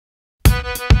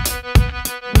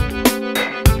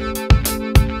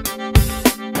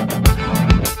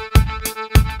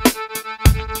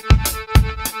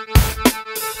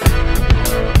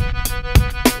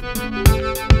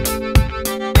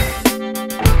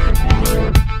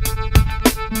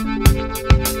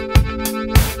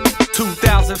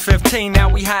2015, now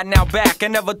we hiding out back. I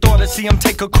never thought to see him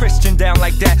take a Christian down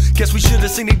like that. Guess we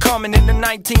should've seen it coming in the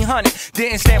 1900s.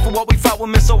 Didn't stand for what we fought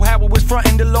when Miss O'Hara was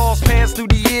frontin'. The laws passed through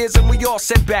the years and we all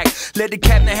set back. Let the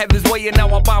cabinet have his way and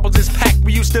now our Bibles is packed.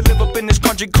 We used to live up in this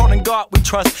country called in God we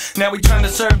trust. Now we trying to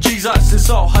serve Jesus, it's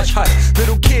all hush hush.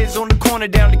 Little kids on the corner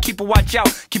down to keep a watch out,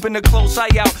 keeping a close eye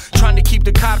out, trying to keep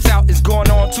the cops out. It's going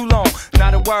on too long,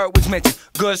 not a word was mentioned.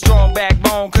 Good strong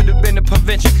backbone could've been the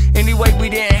prevention. Anyway, we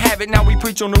didn't have it, now we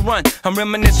preach on the run. I'm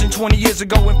reminiscing 20 years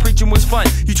ago when preaching was fun.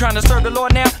 You trying to serve the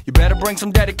Lord now? You better bring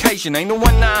some dedication. Ain't no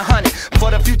 1-900 for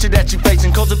the future that you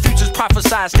facing, cause the future's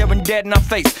prophesied staring dead in our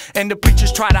face. And the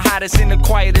preachers try to hide us in the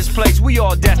quietest place. We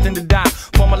all destined to die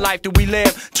from a life that we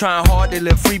live, trying hard to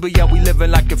live free, but yeah, we living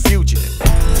like a fugitive.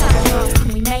 Tell me,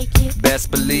 can we make it?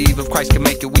 Best believe if Christ can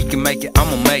make it, we can make it.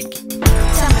 I'ma make it.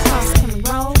 Tell me, close, can we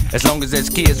roll? As long as there's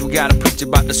kids, we gotta preach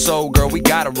about the soul, girl, we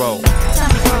gotta roll. Tell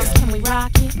me, close, can we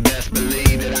rock it? Best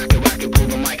believe that I can pull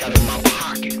the mic out of my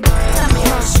pocket. Tell me,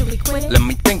 close, should we quit it? Let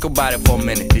me think about it for a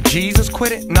minute. Did Jesus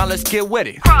quit it? Now let's get with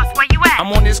it. Cross, where you at?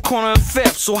 I'm on this corner of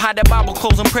Fifth, so hide that Bible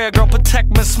close in prayer, girl,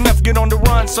 protect Miss Smith. Get on the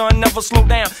run, son, never slow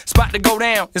down. It's about to go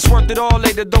down. It's worth it all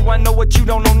later, though I know what you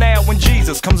don't know now. When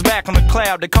Jesus comes back on the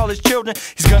cloud, they call his children.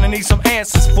 He's gonna need some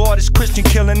answers for all this Christian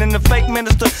killing, and the fake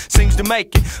minister seems to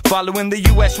make it, following the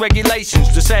U.S. regulations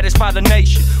to satisfy the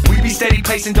nation. We be steady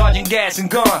pacing, dodging gas and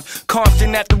guns,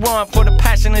 constant at the run for the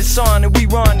passionate son, and we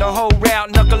run the whole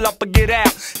route, knuckle up or get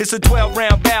out. It's a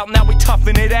 12-round bout, now we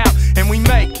toughen it out, and we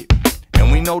make it.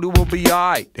 And we know that we'll be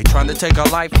alright. They trying to take our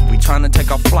life, we trying to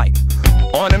take our flight.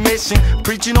 On a mission,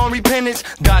 preaching on repentance,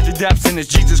 dodge the death sentence,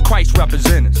 Jesus Christ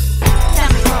represent us.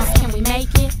 Tell me, close, can we make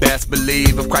it? Best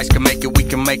believe if Christ can make it, we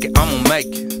can make it. I'ma make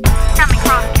it. Tell me,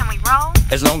 Cross, can we roll?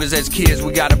 As long as there's kids,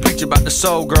 we gotta preach about the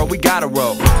soul, girl, we gotta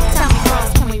roll. Tell me,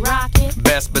 close, can we rock it?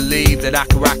 Best believe that I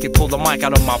can rock it, pull the mic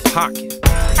out of my pocket.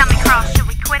 Tell me, Cross, should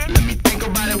we quit it? Let me think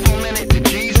about it for a minute. Did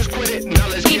Jesus quit it? Now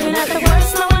let's get Even at with the it.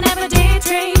 worst, no one ever did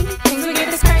dream things would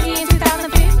get this crazy in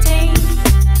 2015.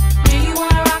 Do you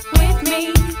wanna rock with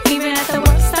me? Even at the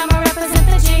worst, I'ma represent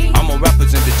the G. I'ma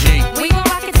represent the G. We gon'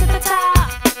 rock it to the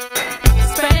top,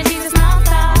 spreading Jesus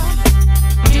non-stop.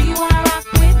 Do you wanna rock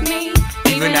with me?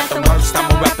 Even at the worst,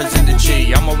 I'ma represent the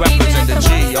G. I'ma represent the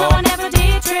G, no y'all. one ever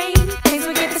did dream things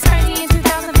would get this crazy in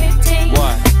 2015.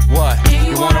 What?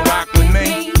 You wanna rock with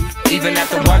me? Even at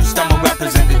the worst, I'ma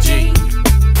represent the G.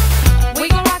 We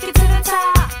gon' rock it to the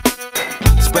top,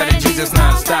 Spreading Jesus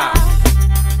non-stop.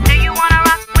 Do you wanna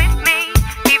rock with me?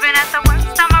 Even at the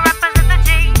worst, I'ma represent the G.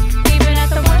 even at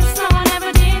the worst, no one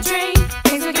ever did dream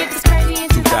things would get this crazy in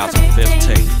 2015.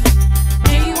 2015.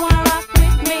 Do you wanna rock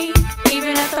with me?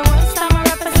 Even at the worst, I'ma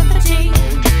represent the G.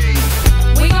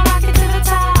 We gon' rock it to the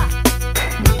top,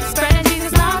 spreading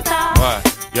Jesus non-stop. What?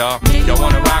 Y'all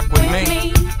wanna rock with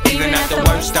me? Even at the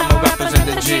worst, I'ma represent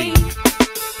the G.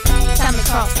 Tell me,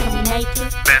 Cross, can we make it?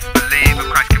 Best believe if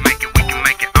Christ can make it, we can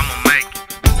make it. I'ma make it.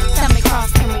 Tell me,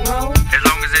 Cross, can we roll? As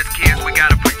long as there's kids, we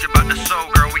gotta preach about the soul,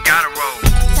 girl, we gotta roll.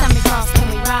 Tell me, Cross, can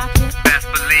we rock it? Best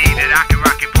believe that I can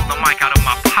rock it, pull the mic out of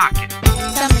my pocket.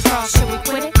 Tell me, Cross, should we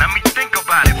quit it? Let me think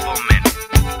about it for a minute.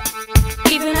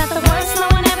 Even at the worst, no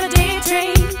one ever did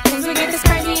dream things would get this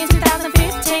crazy in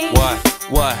 2015.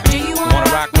 What? Do you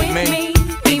wanna rock with me?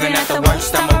 Even at the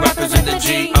worst, I'ma represent the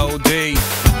G. O.D.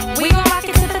 We gon' rock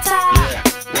it to the top,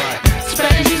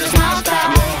 spreading Jesus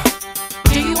non-stop.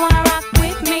 Do you wanna rock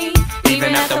with me?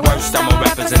 Even at the worst, I'ma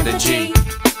represent the G.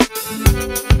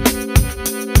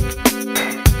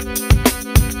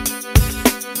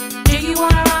 Do you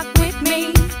wanna rock with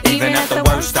me? Even at the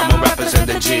worst, I'ma represent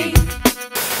the G.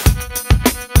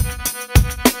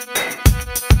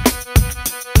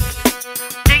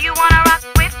 Do you wanna rock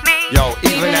with me? Yo,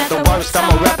 even at the worst,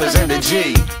 I'ma represent the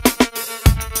G.